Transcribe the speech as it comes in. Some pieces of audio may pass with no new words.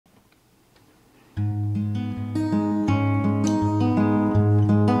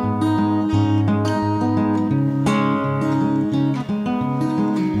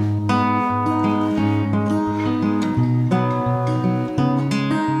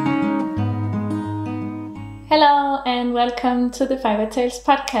Hello and welcome to the Fiber Tales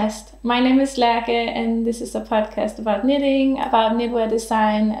podcast. My name is Lærke and this is a podcast about knitting, about knitwear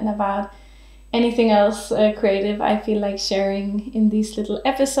design and about anything else creative I feel like sharing in these little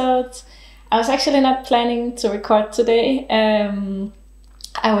episodes. I was actually not planning to record today.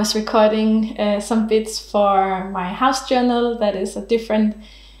 I was recording some bits for my house journal. That is a different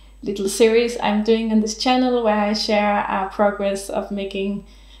little series I'm doing on this channel where I share our progress of making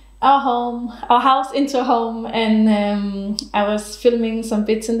our house into a home, and I was filming some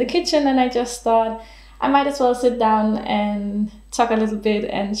bits in the kitchen and I just thought I might as well sit down and talk a little bit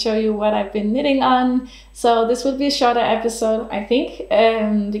and show you what I've been knitting on. So this will be a shorter episode, I think,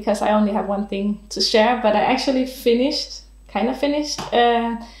 because I only have one thing to share, but I actually kind of finished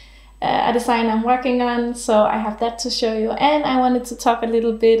a design I'm working on, so I have that to show you. And I wanted to talk a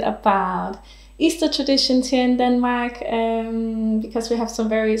little bit about Easter traditions here in Denmark, because we have some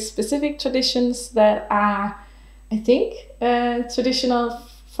very specific traditions that are, I think, traditional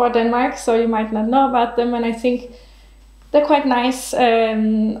for Denmark, so you might not know about them, and I think they're quite nice.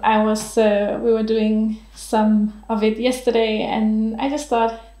 We were doing some of it yesterday, and I just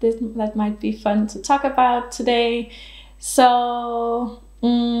thought that might be fun to talk about today. So,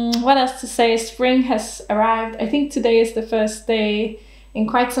 what else to say? Spring has arrived. I think today is the first day in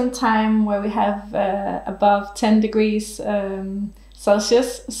quite some time where we have above 10 degrees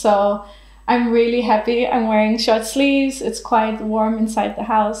Celsius. So I'm really happy. I'm wearing short sleeves. It's quite warm inside the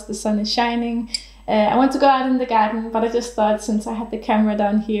house. The sun is shining. I want to go out in the garden, but I just thought since I had the camera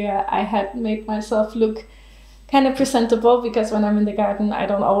down here, I had made myself look kind of presentable, because when I'm in the garden, I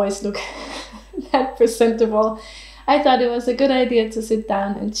don't always look that presentable. I thought it was a good idea to sit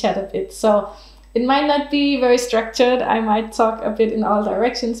down and chat a bit. So it might not be very structured. I might talk a bit in all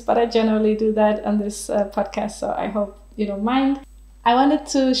directions, but I generally do that on this podcast, so I hope you don't mind. I wanted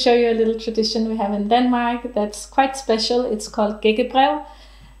to show you a little tradition we have in Denmark that's quite special. It's called gækkebrev,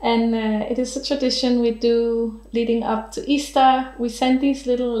 and it is a tradition we do leading up to Easter. We send these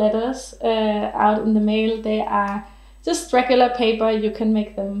little letters out in the mail. They are just regular paper. You can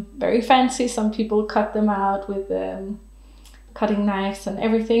make them very fancy. Some people cut them out with cutting knives and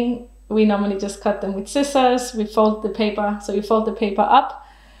everything. We normally just cut them with scissors. We fold the paper, so you fold the paper up.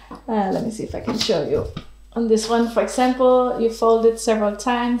 Let me see if I can show you. On this one, for example, you fold it several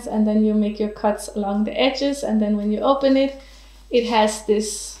times and then you make your cuts along the edges, and then when you open it, it has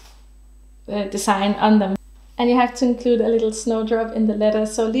this design on them. And you have to include a little snowdrop in the letter.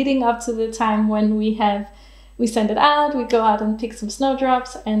 So leading up to the time when we send it out, we go out and pick some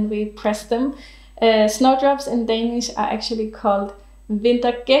snowdrops and we press them. Snowdrops in Danish are actually called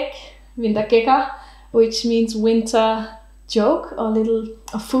vintergækker, which means winter joke or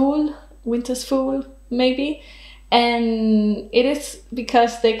a fool, winter's fool maybe. And it is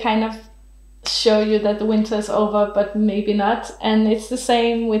because they kind of show you that the winter is over, but maybe not. And it's the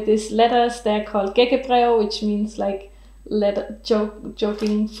same with these letters. They're called gækkebrev, which means like letter,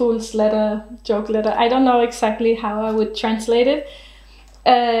 joking fool's letter, joke letter. I don't know exactly how I would translate it.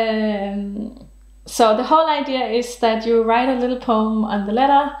 So the whole idea is that you write a little poem on the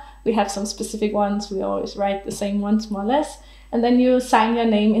letter. We have some specific ones. We always write the same ones more or less. And then you sign your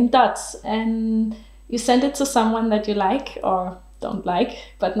name in dots and you send it to someone that you like or don't like,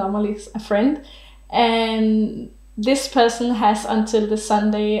 but normally it's a friend. And this person has until the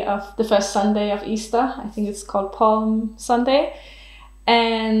first Sunday of Easter. I think it's called Palm Sunday.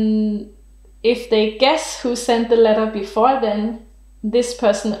 And if they guess who sent the letter before then, this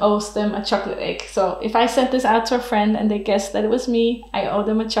person owes them a chocolate egg. So if I sent this out to a friend and they guessed that it was me, I owe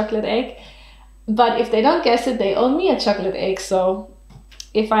them a chocolate egg. But if they don't guess it, they owe me a chocolate egg. So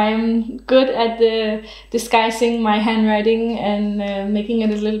if I'm good at disguising my handwriting and making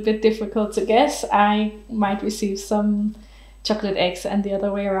it a little bit difficult to guess, I might receive some chocolate eggs, and the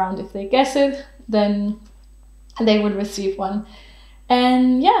other way around. If they guess it, then they would receive one.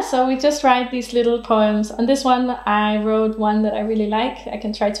 And yeah, so we just write these little poems. On this one, I wrote one that I really like. I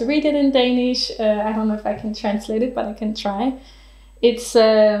can try to read it in Danish. I don't know if I can translate it, but I can try. It's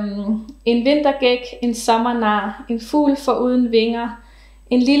en vintergæk, en sommernar, en fugl foruden vinger,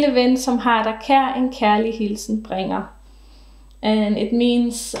 en lille ven, som har dig kær, en kærlig hilsen bringer. And it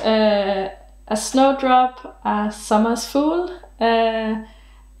means a snowdrop, a summer's fool,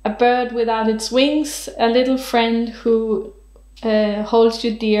 a bird without its wings, a little friend who holds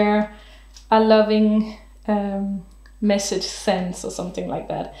you dear, a loving message sends or something like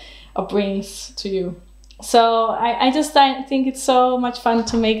that, or brings to you. So I just think it's so much fun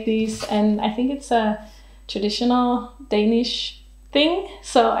to make these, and I think it's a traditional Danish thing,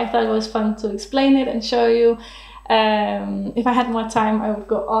 so I thought it was fun to explain it and show you. if I had more time, I would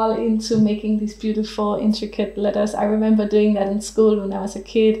go all into making these beautiful, intricate letters. I remember doing that in school when I was a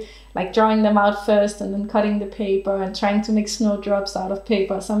kid, like drawing them out first and then cutting the paper and trying to make snowdrops out of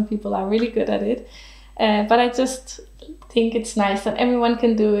paper. Some people are really good at it. But I just think it's nice that everyone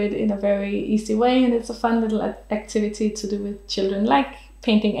can do it in a very easy way, and it's a fun little activity to do with children, like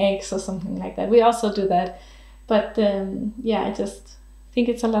painting eggs or something like that. We also do that. But yeah, I just think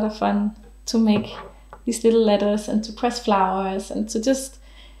it's a lot of fun to make these little letters and to press flowers and to just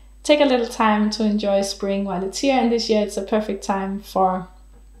take a little time to enjoy spring while it's here. And this year it's a perfect time for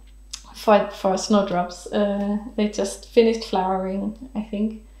snowdrops. They just finished flowering, I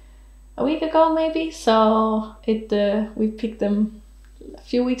think, a week ago maybe. So we picked them a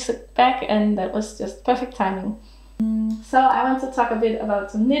few weeks back, and that was just perfect timing. So I want to talk a bit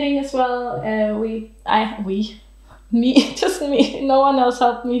about some knitting as well. Just me. No one else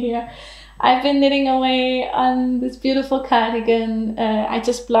helped me here. I've been knitting away on this beautiful cardigan. I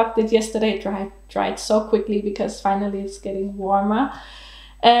just blocked it yesterday. It dried so quickly because finally it's getting warmer.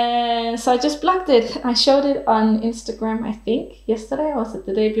 So I just blocked it. I showed it on Instagram, I think, yesterday, or was it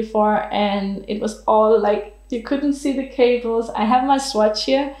the day before? And it was all like, you couldn't see the cables. I have my swatch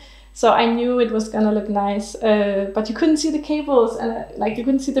here, so I knew it was gonna look nice, but you couldn't see the cables, and like you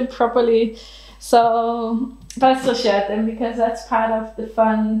couldn't see them properly. So, but I still shared them because that's part of the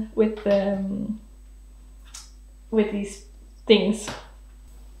fun with these things.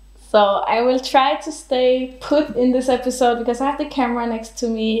 So I will try to stay put in this episode because I have the camera next to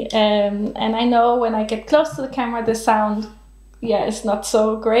me, and I know when I get close to the camera, the sound, is not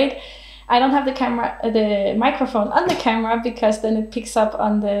so great. I don't have the microphone on the camera because then it picks up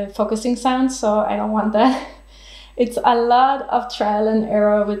on the focusing sound, so I don't want that. It's a lot of trial and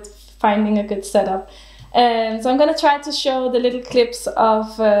error with finding a good setup. So I'm gonna try to show the little clips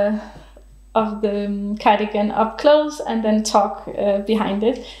of the cardigan up close and then talk behind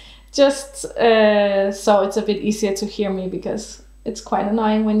it. Just so it's a bit easier to hear me, because it's quite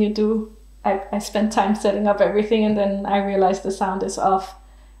annoying when you do. I spend time setting up everything and then I realize the sound is off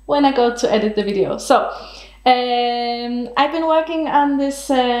when I go to edit the video. So I've been working on this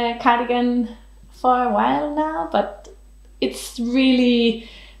cardigan for a while now, but it's really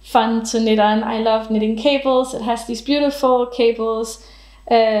fun to knit on. I love knitting cables. It has these beautiful cables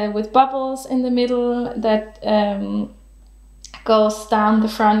with bubbles in the middle that goes down the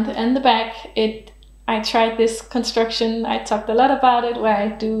front and the back. I tried this construction, I talked a lot about it, where I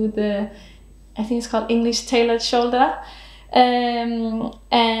do I think it's called English tailored shoulder. And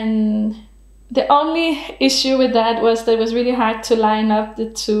the only issue with that was that it was really hard to line up the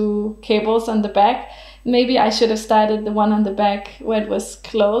two cables on the back. Maybe I should have started the one on the back where it was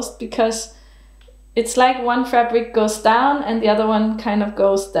closed, because it's like one fabric goes down and the other one kind of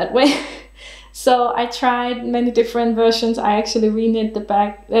goes that way. So I tried many different versions. I actually reknit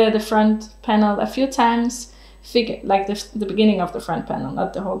the front panel a few times, like the beginning of the front panel,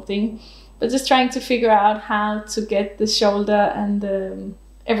 not the whole thing, but just trying to figure out how to get the shoulder and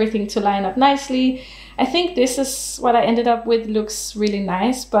everything to line up nicely. I think this is what I ended up with. Looks really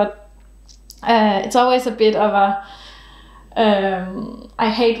nice, but it's always a bit of I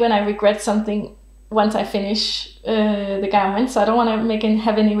hate when I regret something once I finish the garment, so I don't want to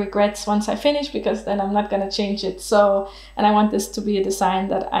have any regrets once I finish, because then I'm not going to change it. So, and I want this to be a design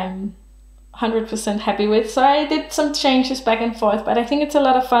that I'm 100% happy with. So I did some changes back and forth, but I think it's a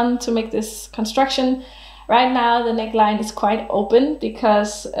lot of fun to make this construction. Right now the neckline is quite open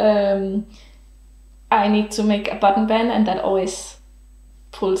because I need to make a button band, and that always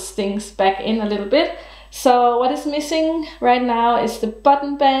pulls things back in a little bit. So what is missing right now is the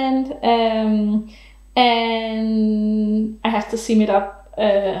button band, and I have to seam it up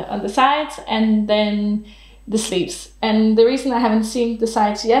on the sides, and then the sleeves. And the reason I haven't seamed the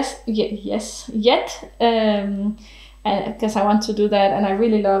sides yet, because I want to do that, and I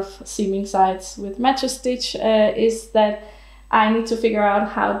really love seaming sides with mattress stitch, is that I need to figure out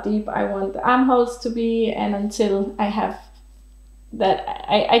how deep I want the armholes to be, and until I have that,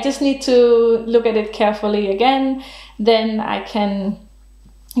 I just need to look at it carefully again. Then I can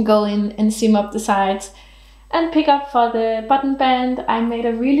go in and seam up the sides and pick up for the button band. I made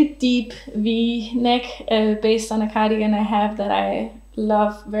a really deep V neck based on a cardigan I have that I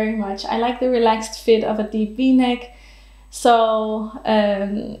love very much. I like the relaxed fit of a deep V neck. So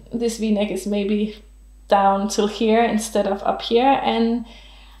this V neck is maybe down till here instead of up here, and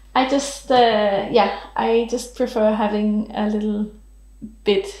I just I just prefer having a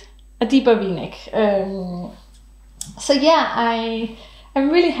deeper V-neck. So yeah, I'm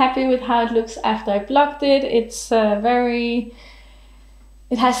really happy with how it looks after I blocked it. It's very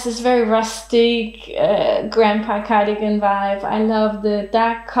it has this very rustic grandpa cardigan vibe. I love the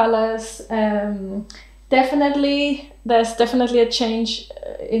dark colors. There's definitely a change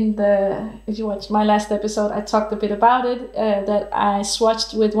in if you watched my last episode, I talked a bit about it, that I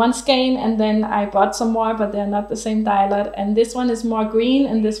swatched with one skein and then I bought some more, but they're not the same dye lot. And this one is more green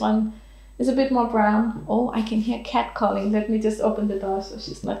and this one is a bit more brown. Oh, I can hear Cat calling. Let me just open the door so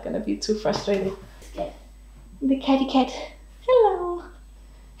she's not going to be too frustrated. The catty cat. Hello.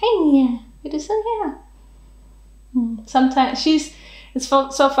 Hey, Nia. It is so here. Sometimes it's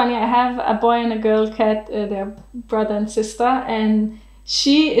so funny. I have a boy and a girl cat. They're brother and sister, and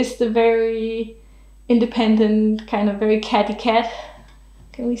she is the very independent, kind of very catty cat.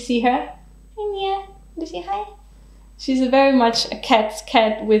 Can we see her? Hey, Nia. Want to say hi? She's very much a cat's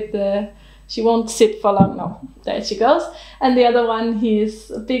cat with she won't sit for long. No, there she goes. And the other one, he's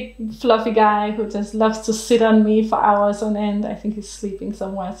a big fluffy guy who just loves to sit on me for hours on end. I think he's sleeping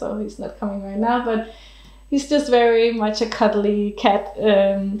somewhere, so he's not coming right now, but he's just very much a cuddly cat.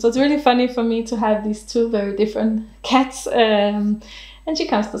 So it's really funny for me to have these two very different cats. And she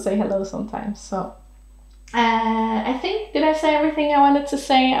comes to say hello sometimes. So I think, did I say everything I wanted to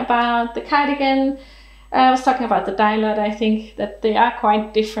say about the cardigan? I was talking about the dye lot. I think that they are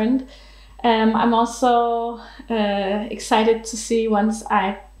quite different. I'm also excited to see once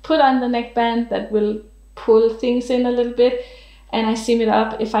I put on the neckband that will pull things in a little bit and I seam it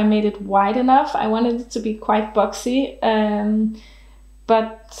up if I made it wide enough. I wanted it to be quite boxy,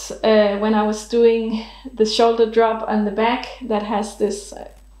 but when I was doing the shoulder drop on the back that has this,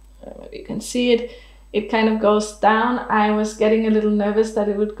 maybe you can see it, it kind of goes down. I was getting a little nervous that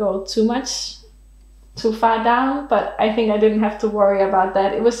it would go too far down, but I think I didn't have to worry about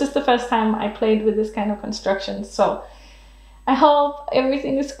that. It was just the first time I played with this kind of construction, so I hope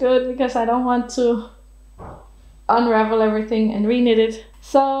everything is good because I don't want to unravel everything and reknit it.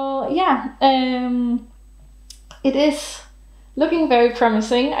 So yeah, it is looking very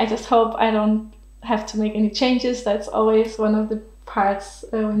promising. I just hope I don't have to make any changes. That's always one of the parts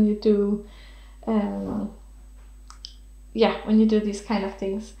when you do when you do these kind of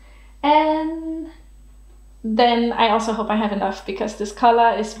things. And then I also hope I have enough because this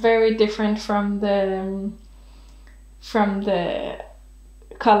color is very different from the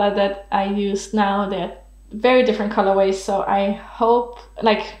color that I use now. They're very different colorways, so I hope,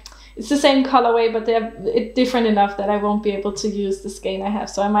 like, it's the same colorway, but they're different enough that I won't be able to use the skein I have.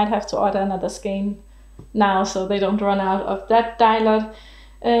 So I might have to order another skein now so they don't run out of that dye lot.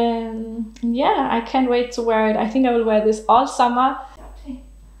 Yeah, I can't wait to wear it. I think I will wear this all summer.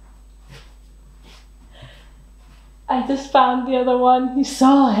 I just found the other one. He's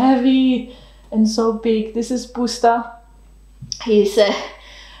so heavy and so big. This is Booster. He's the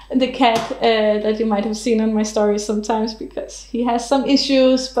cat that you might have seen on my stories sometimes because he has some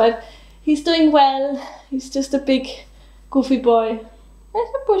issues, but he's doing well. He's just a big, goofy boy. There's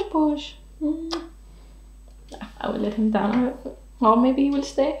a push. I will let him down. Or maybe he will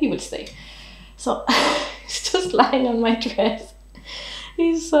stay. He will stay. So he's just lying on my dress.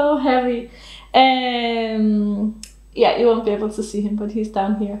 He's so heavy. Yeah, you won't be able to see him, but he's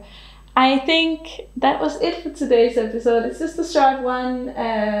down here. I think that was it for today's episode. It's just a short one.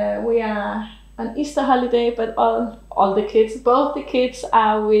 We are on Easter holiday, but all the kids, both the kids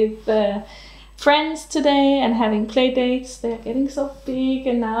are with friends today and having play dates. They're getting so big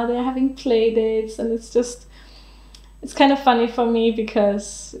and now they're having play dates, and it's kind of funny for me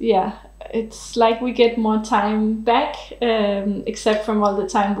because, yeah, it's like we get more time back, except from all the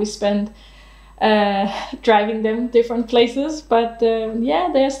time we spend driving them different places, but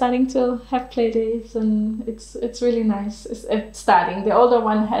yeah, they're starting to have play dates and it's really nice. It's starting. The older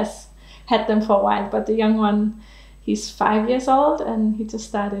one has had them for a while, but the young one, he's 5 years old and he just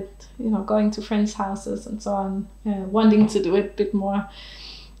started, going to friends' houses and so on, wanting to do it a bit more.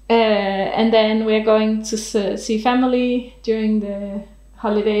 And then we're going to see family during the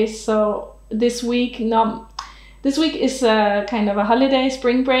holidays. So this week is kind of a holiday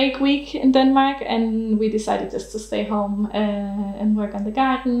spring break week in Denmark, and we decided just to stay home and work on the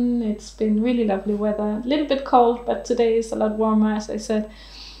garden. It's been really lovely weather, a little bit cold, but today is a lot warmer, as I said.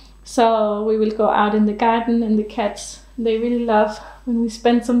 So we will go out in the garden, and the cats, they really love when we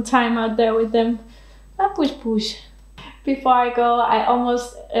spend some time out there with them. Push. Before I go, I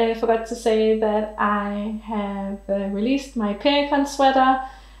almost forgot to say that I have released my Perikon sweater,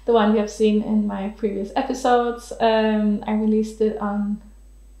 the one you have seen in my previous episodes. I released it on,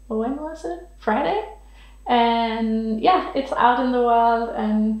 when was it? Friday? And yeah, it's out in the world,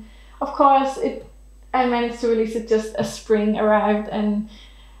 and of course I managed to release it just as spring arrived, and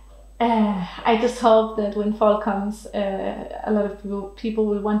I just hope that when fall comes, a lot of people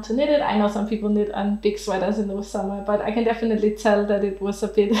will want to knit it. I know some people knit on big sweaters in the summer, but I can definitely tell that it was a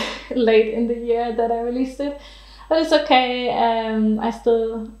bit late in the year that I released it. But it's okay.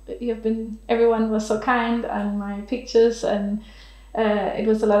 Everyone was so kind on my pictures, and it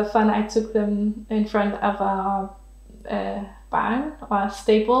was a lot of fun. I took them in front of our barn or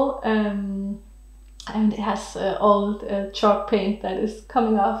stable, and it has old chalk paint that is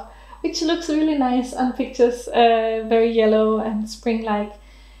coming off, which looks really nice on pictures, very yellow and spring-like.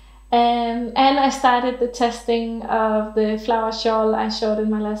 And I started the testing of the flower shawl I showed in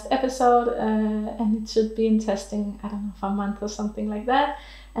my last episode, and it should be in testing, I don't know, for a month or something like that.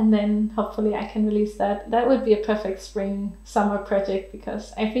 And then hopefully I can release that. That would be a perfect spring-summer project,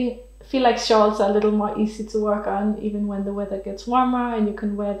 because I feel like shawls are a little more easy to work on even when the weather gets warmer, and you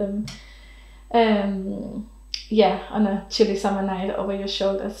can wear them on a chilly summer night over your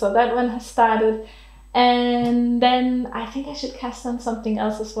shoulders. So that one has started. And then I think I should cast on something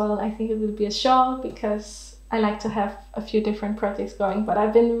else as well. I think it will be a shawl, because I like to have a few different projects going. But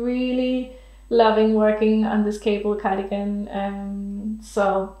I've been really loving working on this cable cardigan. And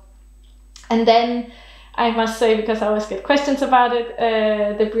then I must say, because I always get questions about it,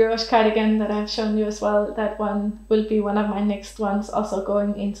 the brioche cardigan that I've shown you as well, that one will be one of my next ones, also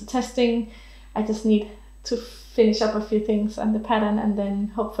going into testing. I just need to finish up a few things on the pattern, and then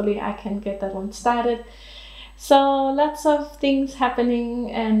hopefully I can get that one started. So lots of things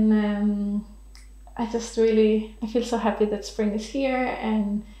happening, and I feel so happy that spring is here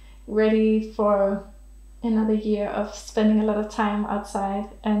and ready for another year of spending a lot of time outside.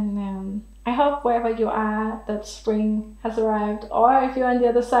 And I hope wherever you are that spring has arrived, or if you're on the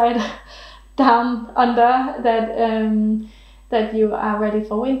other side down under, that you are ready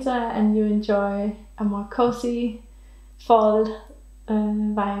for winter and you enjoy a more cozy fall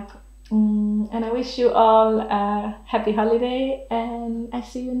vibe. And I wish you all a happy holiday, and I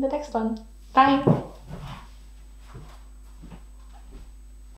see you in the next one. Bye!